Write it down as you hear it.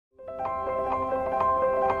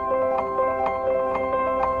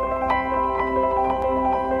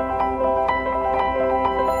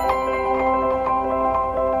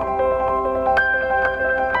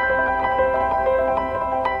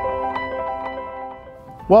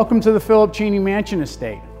Welcome to the Philip Cheney Mansion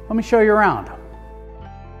estate. Let me show you around.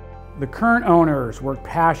 The current owners worked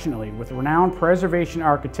passionately with renowned preservation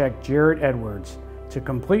architect Jared Edwards to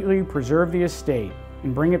completely preserve the estate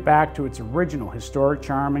and bring it back to its original historic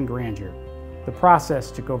charm and grandeur. The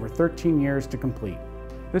process took over 13 years to complete.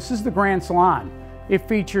 This is the Grand Salon. It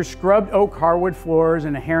features scrubbed oak hardwood floors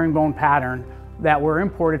and a herringbone pattern that were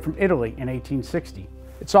imported from Italy in 1860.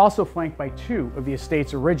 It's also flanked by 2 of the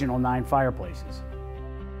estate's original 9 fireplaces.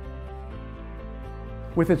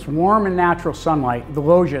 With its warm and natural sunlight, the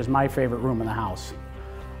loggia is my favorite room in the house.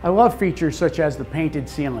 I love features such as the painted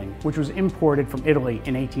ceiling, which was imported from Italy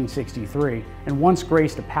in 1863 and once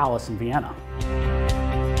graced a palace in Vienna.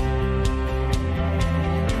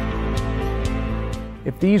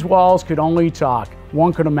 If these walls could only talk,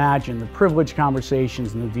 one could imagine the privileged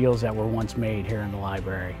conversations and the deals that were once made here in the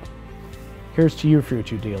library. Here's to you,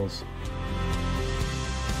 future deals.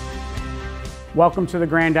 Welcome to the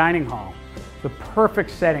Grand Dining Hall, the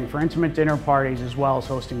perfect setting for intimate dinner parties as well as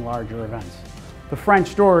hosting larger events. The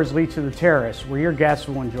French doors lead to the terrace where your guests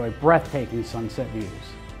will enjoy breathtaking sunset views.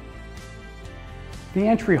 The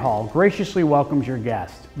entry hall graciously welcomes your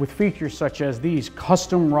guests with features such as these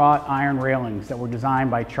custom wrought iron railings that were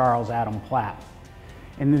designed by Charles Adam Platt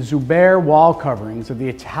and the Zuber wall coverings of the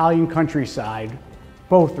Italian countryside,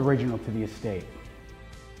 both original to the estate.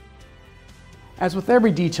 As with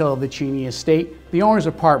every detail of the Cheney estate, the owner's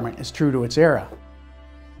apartment is true to its era.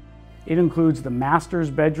 It includes the master's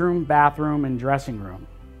bedroom, bathroom, and dressing room,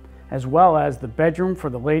 as well as the bedroom for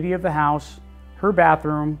the lady of the house, her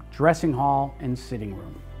bathroom, dressing hall, and sitting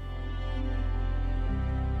room.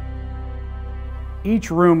 Each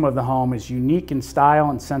room of the home is unique in style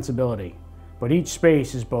and sensibility, but each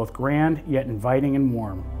space is both grand yet inviting and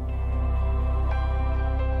warm.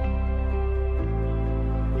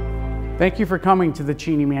 Thank you for coming to the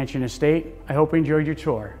Cheney Mansion estate. I hope you enjoyed your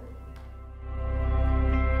tour.